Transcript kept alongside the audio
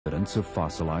evidence of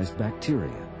fossilized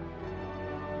bacteria.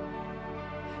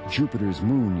 Jupiter's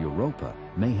moon Europa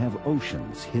may have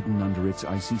oceans hidden under its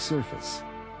icy surface.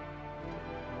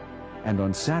 And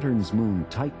on Saturn's moon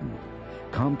Titan,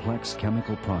 complex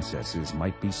chemical processes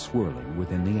might be swirling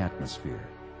within the atmosphere.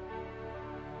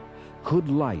 Could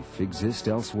life exist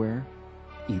elsewhere,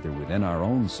 either within our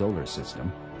own solar system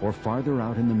or farther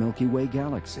out in the Milky Way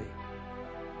galaxy?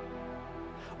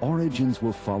 Origins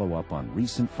will follow up on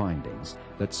recent findings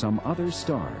that some other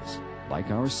stars,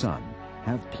 like our Sun,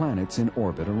 have planets in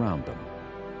orbit around them.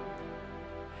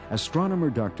 Astronomer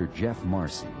Dr. Jeff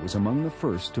Marcy was among the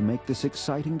first to make this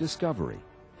exciting discovery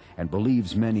and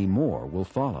believes many more will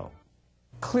follow.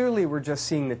 Clearly, we're just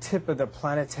seeing the tip of the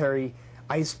planetary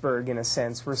iceberg, in a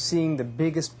sense. We're seeing the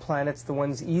biggest planets, the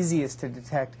ones easiest to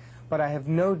detect, but I have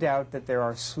no doubt that there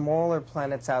are smaller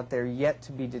planets out there yet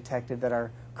to be detected that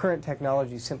our current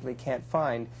technology simply can't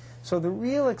find. So the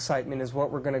real excitement is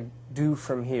what we're going to do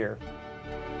from here.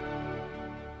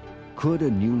 Could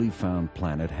a newly found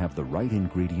planet have the right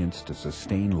ingredients to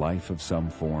sustain life of some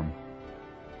form?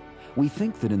 We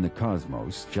think that in the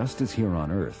cosmos, just as here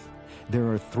on Earth, there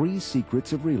are three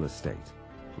secrets of real estate: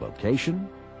 location,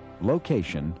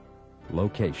 location,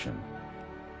 location.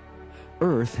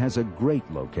 Earth has a great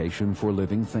location for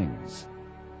living things.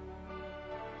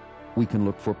 We can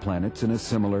look for planets in a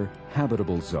similar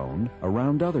habitable zone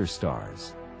around other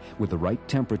stars, with the right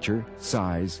temperature,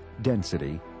 size,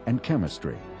 density, and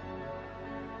chemistry.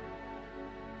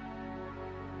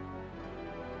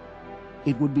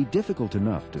 It would be difficult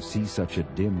enough to see such a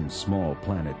dim, small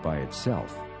planet by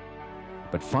itself,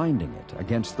 but finding it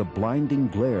against the blinding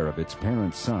glare of its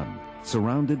parent sun,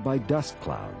 surrounded by dust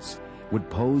clouds, would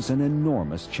pose an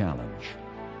enormous challenge.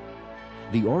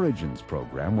 The Origins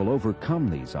program will overcome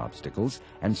these obstacles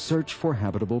and search for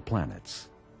habitable planets.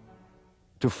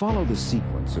 To follow the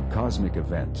sequence of cosmic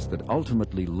events that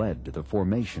ultimately led to the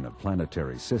formation of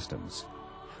planetary systems,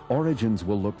 Origins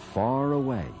will look far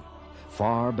away,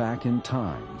 far back in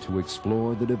time, to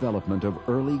explore the development of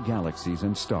early galaxies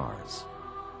and stars.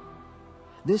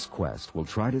 This quest will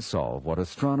try to solve what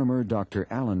astronomer Dr.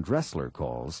 Alan Dressler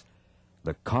calls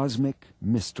the cosmic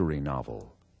mystery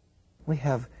novel. We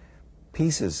have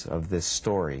pieces of this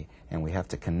story, and we have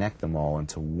to connect them all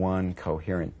into one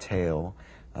coherent tale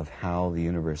of how the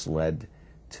universe led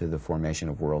to the formation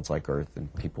of worlds like Earth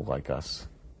and people like us.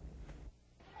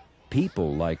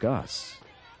 People like us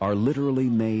are literally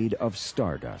made of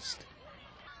stardust.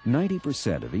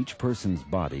 90% of each person's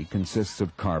body consists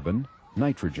of carbon,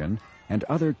 nitrogen, and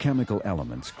other chemical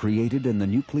elements created in the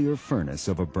nuclear furnace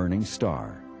of a burning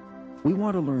star. We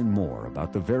want to learn more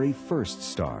about the very first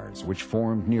stars which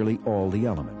formed nearly all the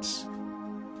elements.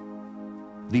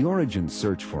 The Origins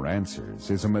search for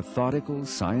answers is a methodical,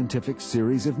 scientific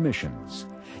series of missions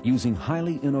using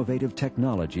highly innovative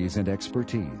technologies and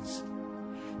expertise.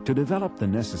 To develop the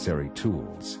necessary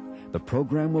tools, the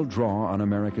program will draw on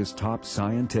America's top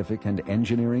scientific and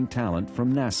engineering talent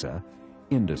from NASA,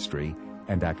 industry,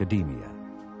 and academia.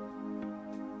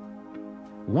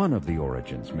 One of the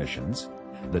Origins missions,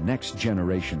 the Next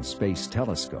Generation Space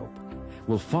Telescope,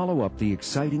 will follow up the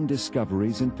exciting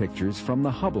discoveries and pictures from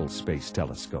the Hubble Space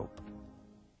Telescope.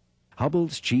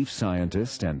 Hubble's chief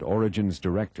scientist and Origins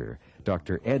director,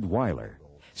 Dr. Ed Weiler,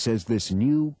 says this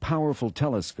new, powerful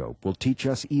telescope will teach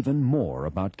us even more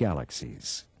about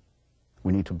galaxies.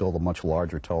 We need to build a much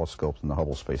larger telescope than the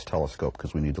Hubble Space Telescope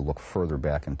because we need to look further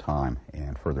back in time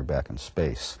and further back in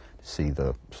space to see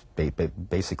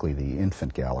basically the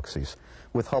infant galaxies.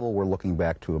 With Hubble, we're looking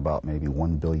back to about maybe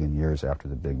 1 billion years after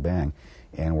the Big Bang,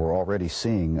 and we're already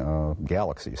seeing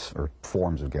galaxies, or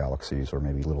forms of galaxies, or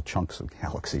maybe little chunks of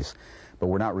galaxies. But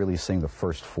we're not really seeing the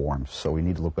first forms, so we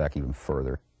need to look back even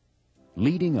further.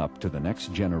 Leading up to the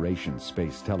Next Generation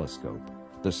Space Telescope,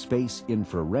 the Space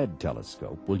Infrared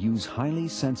Telescope will use highly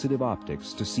sensitive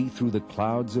optics to see through the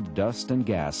clouds of dust and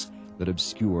gas that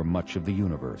obscure much of the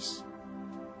universe.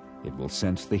 It will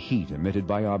sense the heat emitted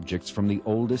by objects from the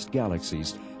oldest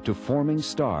galaxies to forming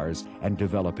stars and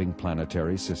developing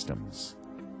planetary systems.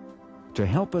 To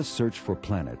help us search for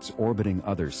planets orbiting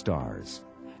other stars,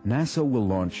 NASA will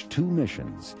launch 2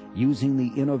 missions using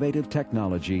the innovative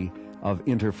technology of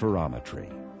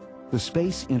interferometry. The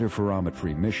Space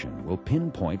Interferometry mission will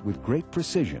pinpoint with great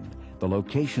precision the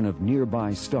location of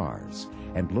nearby stars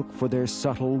and look for their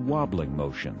subtle wobbling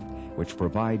motion, which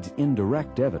provides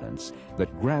indirect evidence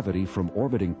that gravity from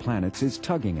orbiting planets is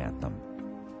tugging at them.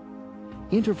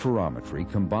 Interferometry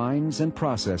combines and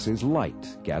processes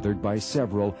light gathered by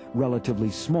several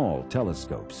relatively small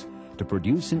telescopes to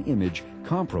produce an image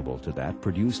comparable to that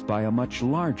produced by a much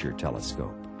larger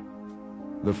telescope.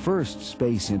 The first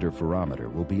space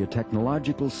interferometer will be a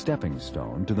technological stepping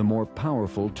stone to the more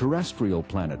powerful terrestrial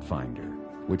planet finder,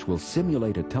 which will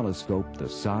simulate a telescope the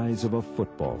size of a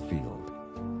football field.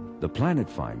 The planet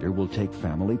finder will take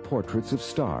family portraits of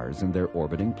stars and their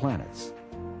orbiting planets.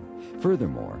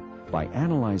 Furthermore, by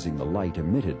analyzing the light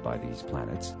emitted by these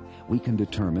planets, we can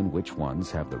determine which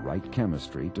ones have the right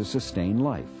chemistry to sustain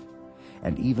life,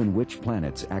 and even which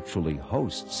planets actually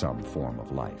host some form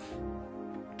of life.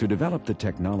 To develop the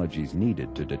technologies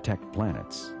needed to detect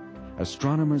planets,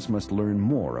 astronomers must learn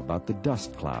more about the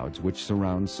dust clouds which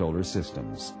surround solar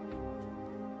systems.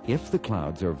 If the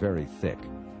clouds are very thick,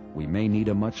 we may need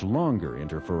a much longer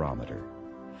interferometer,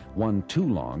 one too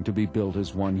long to be built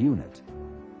as one unit.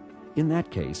 In that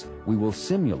case, we will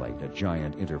simulate a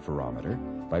giant interferometer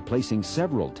by placing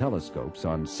several telescopes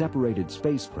on separated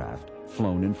spacecraft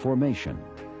flown in formation.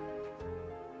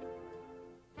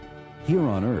 Here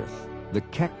on Earth, the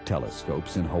Keck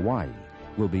telescopes in Hawaii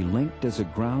will be linked as a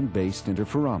ground-based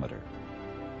interferometer.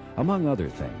 Among other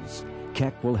things,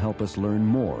 Keck will help us learn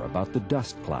more about the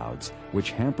dust clouds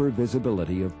which hamper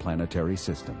visibility of planetary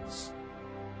systems.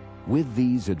 With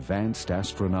these advanced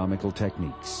astronomical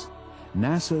techniques,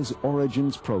 NASA's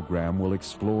Origins program will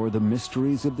explore the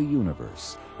mysteries of the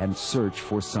universe and search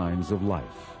for signs of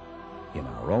life in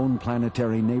our own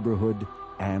planetary neighborhood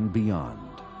and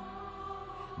beyond.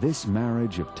 This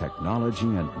marriage of technology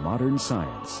and modern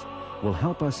science will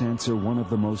help us answer one of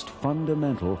the most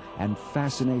fundamental and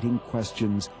fascinating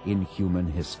questions in human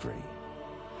history.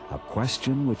 A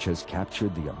question which has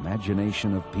captured the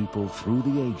imagination of people through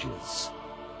the ages.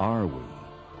 Are we